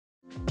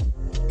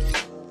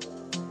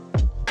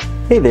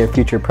Hey there,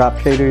 future prop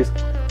traders.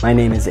 My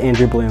name is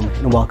Andrew Bloom,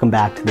 and welcome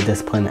back to the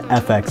Discipline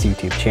FX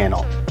YouTube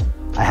channel.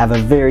 I have a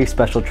very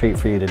special treat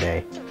for you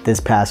today. This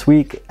past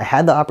week, I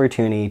had the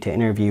opportunity to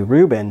interview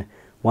Ruben,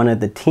 one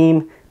of the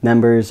team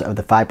members of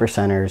the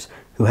 5%ers,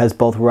 who has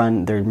both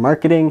run their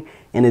marketing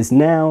and is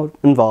now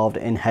involved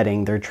in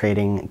heading their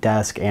trading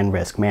desk and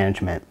risk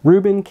management.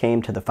 Ruben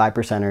came to the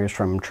 5%ers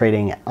from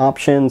trading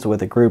options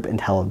with a group in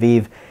Tel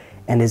Aviv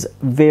and is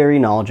very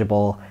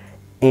knowledgeable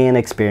and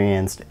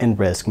experienced in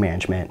risk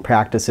management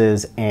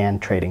practices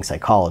and trading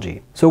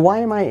psychology. So why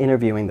am I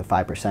interviewing the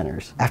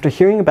 5%ers? After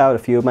hearing about a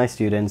few of my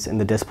students in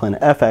the Discipline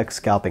FX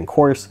scalping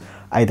course,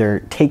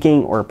 either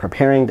taking or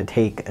preparing to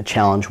take a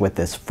challenge with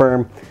this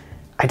firm,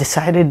 I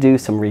decided to do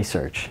some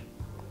research.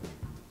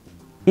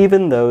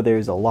 Even though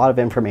there's a lot of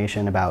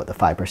information about the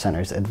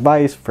 5%ers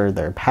advice for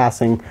their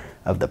passing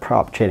of the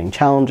prop trading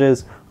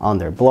challenges on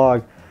their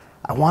blog,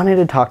 I wanted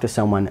to talk to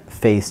someone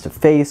face to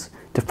face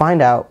to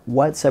find out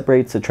what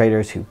separates the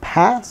traders who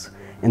pass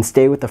and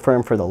stay with the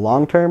firm for the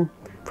long term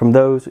from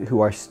those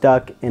who are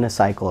stuck in a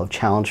cycle of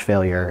challenge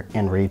failure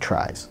and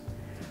retries.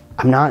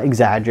 I'm not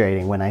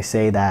exaggerating when I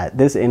say that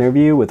this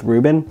interview with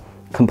Ruben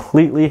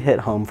completely hit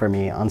home for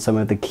me on some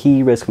of the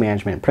key risk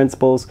management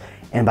principles,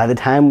 and by the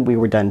time we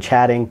were done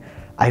chatting,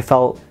 I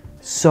felt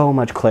so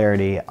much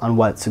clarity on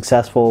what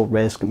successful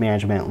risk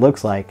management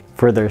looks like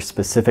for their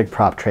specific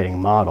prop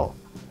trading model.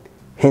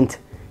 Hint,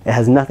 it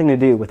has nothing to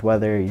do with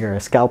whether you're a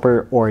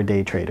scalper or a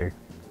day trader.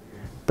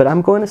 But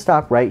I'm going to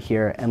stop right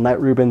here and let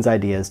Ruben's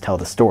ideas tell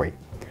the story.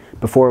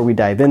 Before we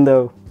dive in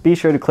though, be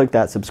sure to click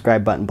that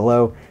subscribe button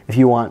below if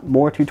you want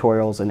more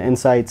tutorials and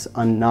insights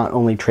on not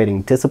only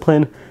trading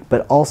discipline,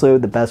 but also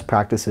the best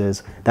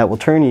practices that will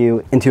turn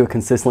you into a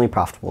consistently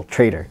profitable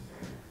trader.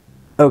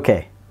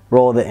 Okay,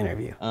 roll the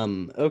interview.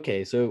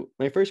 Okay, so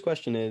my first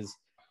question is,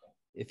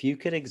 if you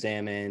could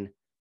examine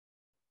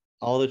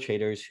all the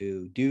traders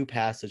who do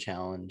pass the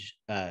challenge,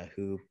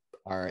 who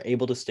are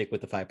able to stick with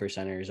the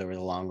 5%ers over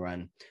the long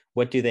run,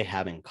 what do they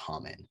have in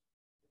common?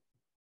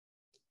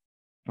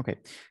 Okay.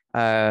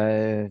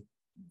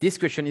 This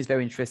question is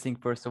very interesting,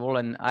 first of all,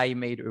 and I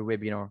made a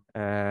webinar,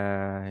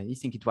 I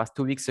think it was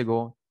 2 weeks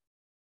ago,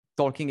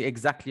 talking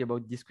exactly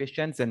about these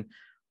questions and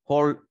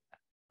all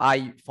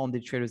I found the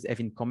traders have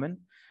in common.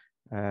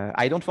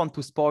 I don't want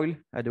to spoil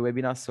the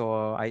webinar,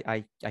 so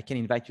I can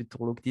invite you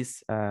to look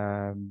this.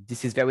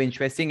 This is very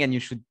interesting, and you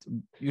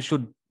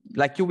should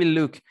like you will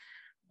look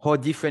how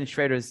different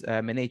traders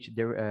manage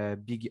their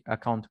big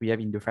account we have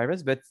in the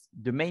Fivers. But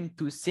the main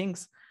two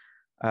things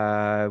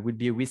would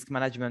be risk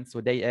management. So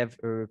they have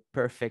a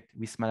perfect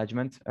risk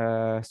management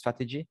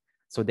strategy.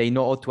 So they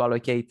know how to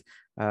allocate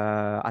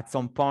at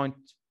some point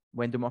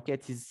when the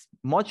market is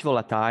much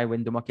volatile,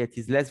 when the market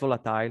is less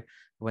volatile,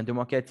 when the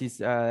market is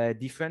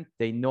different,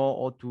 they know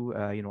how to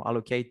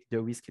allocate the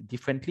risk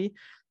differently,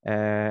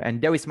 and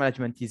their risk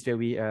management is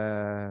very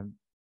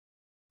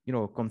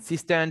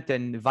consistent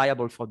and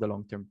viable for the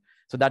long term.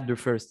 So that's the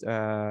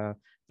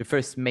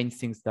first main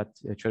things that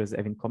traders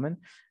have in common.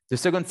 The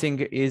second thing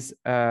is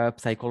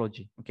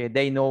psychology. Okay,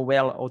 they know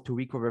well how to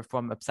recover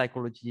from a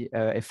psychology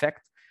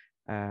effect,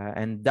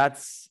 and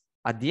that's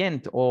at the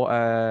end, or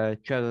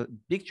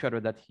big trader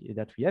that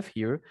we have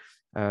here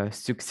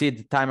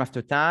succeed time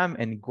after time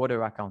and grow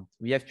their account.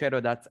 We have trader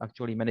that's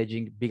actually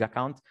managing big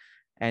account,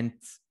 and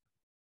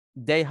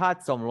they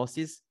had some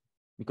losses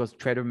because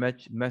trader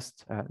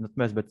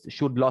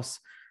should lose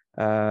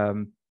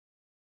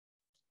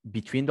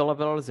between the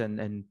levels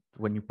and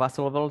when you pass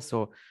the level.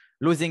 So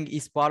losing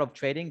is part of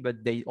trading,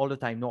 but they all the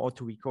time know how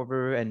to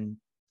recover and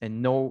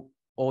know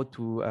how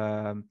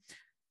to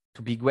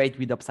be great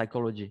with the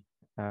psychology.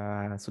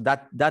 So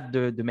that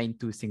the main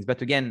two things.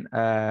 But again,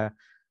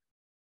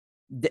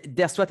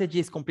 their strategy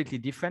is completely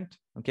different.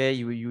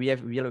 Okay,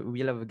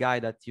 we'll have a guy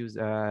that use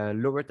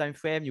lower time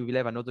frame. You will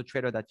have another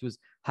trader that use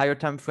higher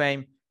time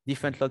frame,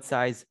 different lot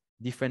size,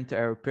 different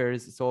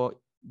pairs. So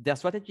their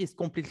strategy is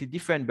completely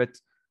different. But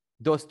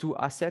those two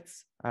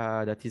assets,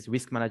 that is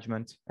risk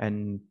management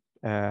and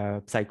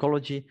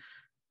psychology,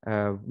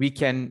 we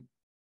can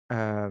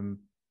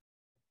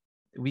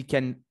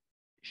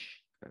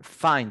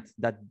find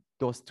that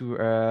those two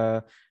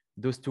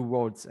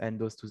words and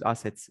those two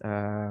assets,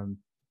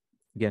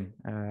 again,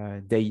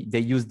 they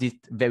used it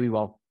very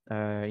well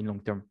in long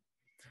term.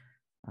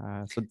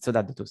 So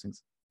that's the two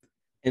things.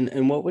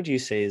 And what would you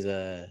say is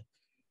a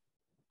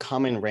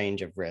common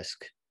range of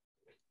risk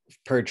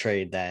per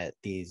trade that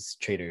these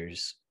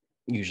traders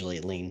usually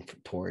lean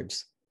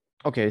towards?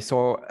 Okay,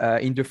 so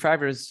in the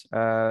Fivers,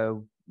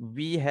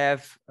 we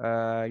have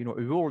a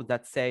rule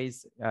that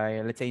says,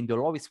 let's say in the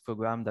low risk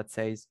program, that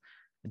says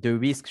the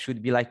risk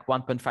should be like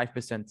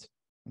 1.5%.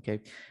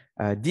 Okay,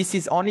 this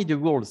is only the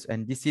rules,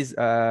 and this is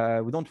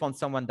we don't want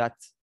someone that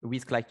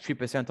risk like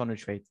 3% on a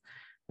trade.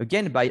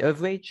 Again, by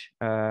average,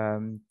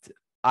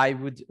 I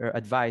would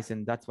advise,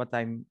 and that's what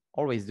I'm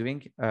always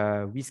doing,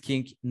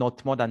 risking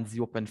not more than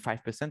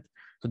 0.5%.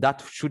 So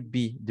that should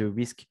be the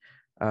risk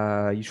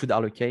you should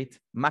allocate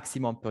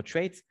maximum per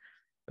trade.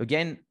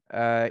 Again,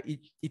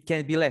 it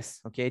can be less.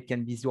 Okay, it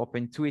can be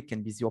 0.2, it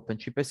can be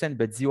 0.3%,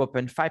 but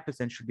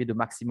 0.5% should be the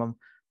maximum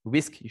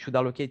risk you should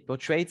allocate per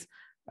trade.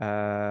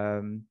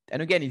 And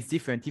again, it's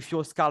different. If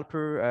you're a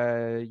scalper,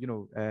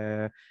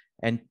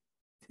 and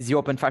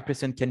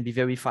 0.5% can be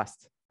very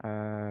fast.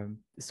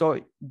 So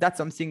that's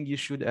something you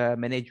should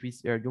manage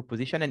with your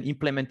position and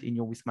implement in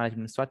your risk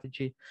management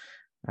strategy.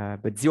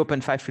 But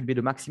 0.5 should be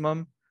the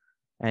maximum.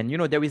 And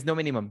there is no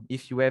minimum.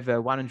 If you have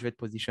 100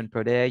 position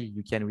per day,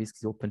 you can risk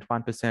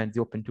 0.1%,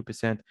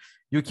 0.2%.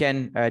 You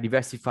can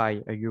diversify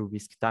your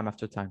risk time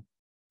after time.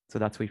 So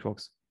that's how it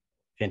works.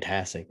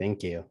 Fantastic.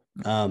 Thank you.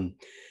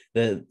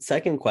 The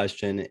second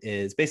question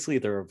is basically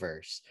the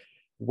reverse.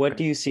 What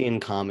do you see in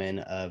common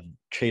of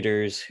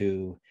traders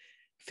who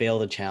fail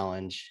the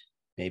challenge,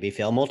 maybe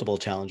fail multiple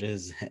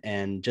challenges,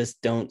 and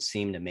just don't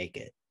seem to make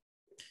it?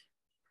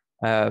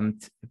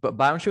 But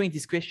by answering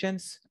these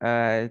questions,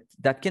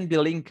 that can be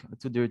linked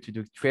to the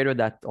trader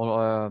that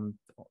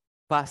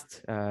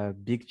passed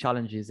big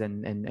challenges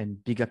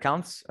and big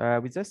accounts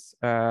with us.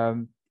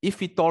 If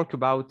we talk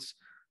about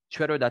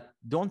traders that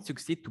don't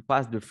succeed to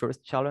pass the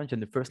first challenge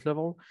and the first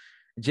level,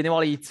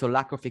 generally it's a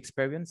lack of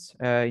experience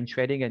in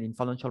trading and in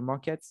financial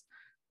markets.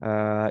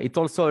 It's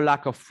also a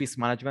lack of risk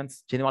management.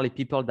 Generally,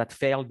 people that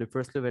fail the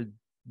first level,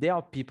 they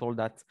are people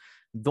that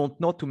don't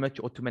know too much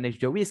or to manage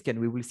the risk. And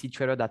we will see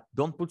traders that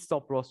don't put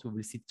stop loss. We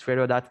will see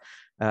traders that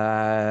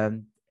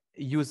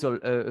use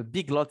a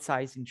big lot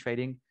size in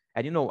trading.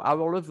 And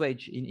our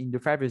leverage in the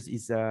 5 years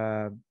is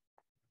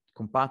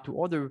compared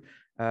to other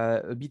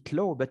a bit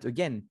low. But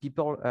again,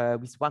 people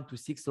with 1 to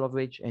 6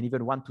 leverage and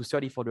even 1 to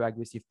 30 for the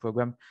aggressive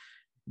program,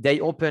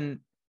 they open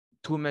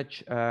too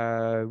much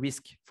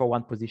risk for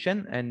one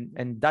position,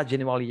 and that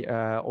generally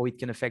or it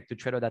can affect the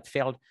trader that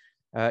failed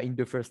in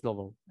the first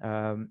level.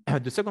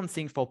 The second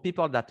thing, for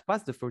people that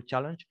pass the first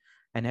challenge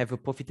and have a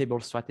profitable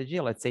strategy,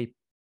 let's say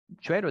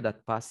trader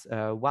that pass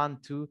 1,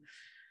 2,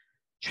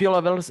 3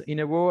 levels in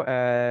a row,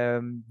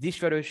 these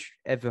traders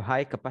have a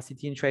high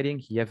capacity in trading.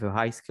 He have a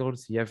high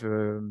skills. He have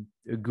a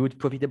good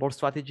profitable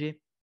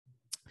strategy.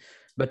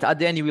 But at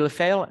the end, he will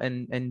fail,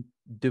 and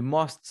the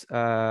most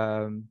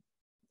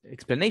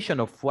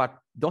explanation of what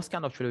those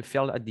kind of traders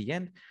fail at the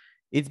end,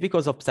 it's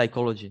because of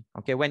psychology.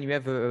 Okay, when you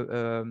have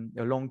a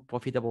long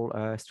profitable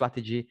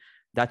strategy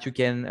that you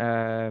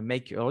can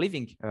make a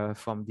living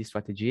from this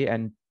strategy,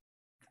 and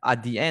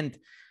at the end,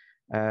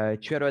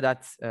 trader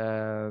that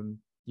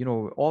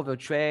over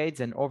trades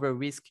and over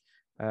risk,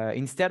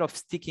 instead of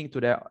sticking to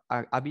their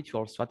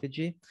habitual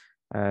strategy,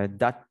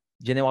 that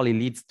generally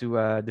leads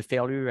to the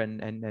failure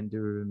and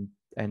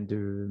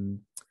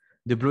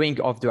the blowing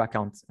of the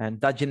account.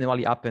 And that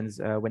generally happens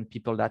when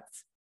people that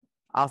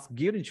are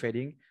good in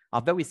trading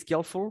are very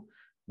skillful,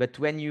 but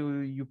when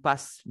you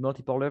pass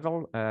multiple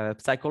level,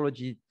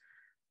 psychology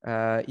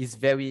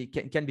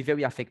can be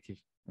very effective.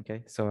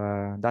 Okay,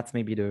 so that's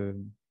maybe the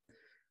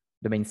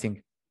main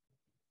thing.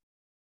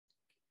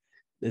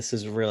 This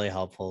is really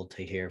helpful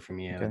to hear from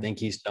you. Okay.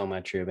 Thank you so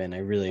much, Ruben. I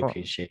really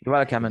appreciate it. You're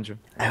welcome, Andrew.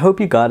 I hope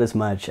you got as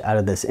much out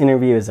of this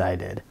interview as I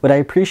did. What I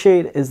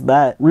appreciate is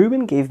that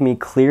Ruben gave me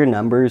clear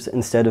numbers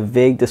instead of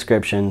vague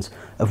descriptions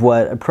of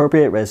what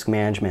appropriate risk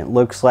management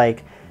looks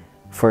like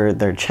for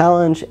their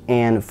challenge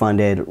and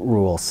funded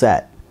rule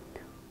set.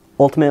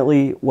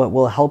 Ultimately, what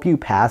will help you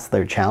pass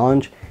their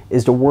challenge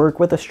is to work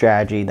with a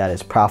strategy that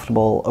is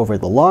profitable over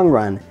the long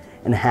run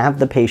and have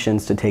the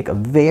patience to take a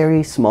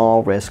very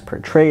small risk per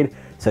trade,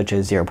 such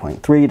as 0.3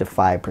 to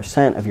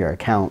 5% of your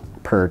account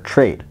per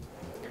trade.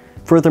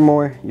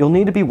 Furthermore, you'll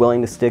need to be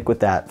willing to stick with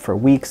that for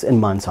weeks and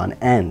months on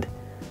end.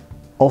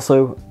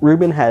 Also,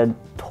 Ruben had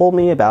told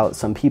me about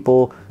some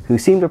people who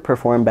seem to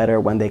perform better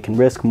when they can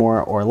risk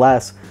more or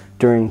less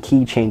during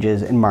key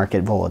changes in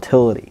market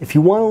volatility. If you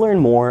want to learn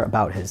more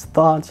about his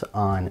thoughts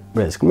on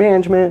risk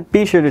management,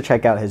 be sure to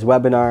check out his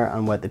webinar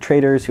on what the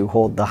traders who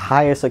hold the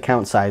highest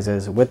account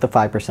sizes with the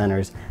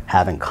 5%ers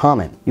have in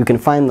common. You can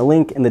find the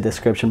link in the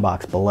description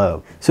box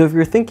below. So if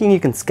you're thinking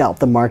you can scalp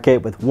the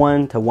market with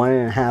 1 to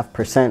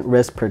 1.5%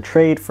 risk per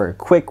trade for a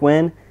quick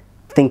win,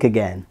 think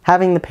again.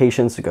 Having the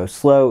patience to go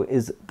slow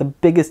is the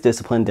biggest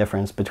discipline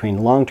difference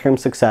between long-term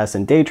success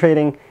in day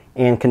trading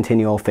and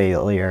continual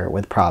failure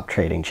with prop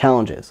trading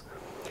challenges.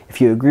 If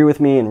you agree with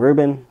me and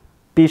Ruben,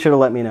 be sure to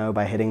let me know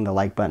by hitting the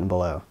like button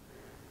below.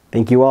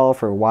 Thank you all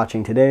for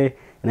watching today,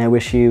 and I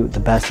wish you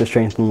the best of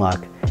strength and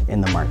luck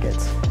in the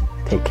markets.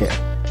 Take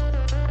care.